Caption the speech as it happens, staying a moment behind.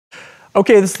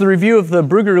Okay, this is the review of the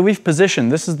Brugger relief position.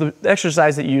 This is the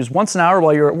exercise that you use once an hour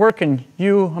while you're at work, and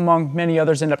you, among many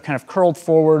others, end up kind of curled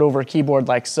forward over a keyboard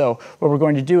like so. What we're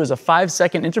going to do is a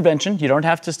 5-second intervention. You don't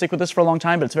have to stick with this for a long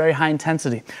time, but it's very high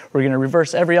intensity. We're going to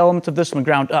reverse every element of this from the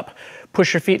ground up.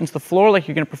 Push your feet into the floor like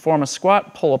you're going to perform a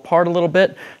squat, pull apart a little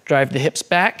bit, drive the hips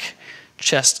back,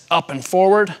 chest up and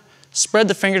forward. Spread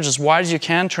the fingers as wide as you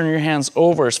can, turn your hands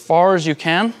over as far as you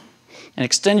can, and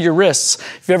extend your wrists.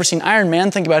 If you've ever seen Iron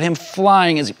Man, think about him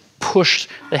flying as he pushed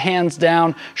the hands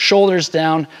down, shoulders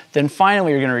down. Then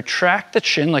finally, you're going to retract the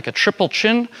chin like a triple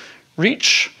chin.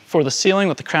 Reach for the ceiling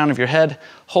with the crown of your head.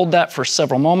 Hold that for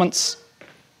several moments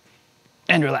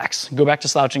and relax. Go back to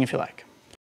slouching if you like.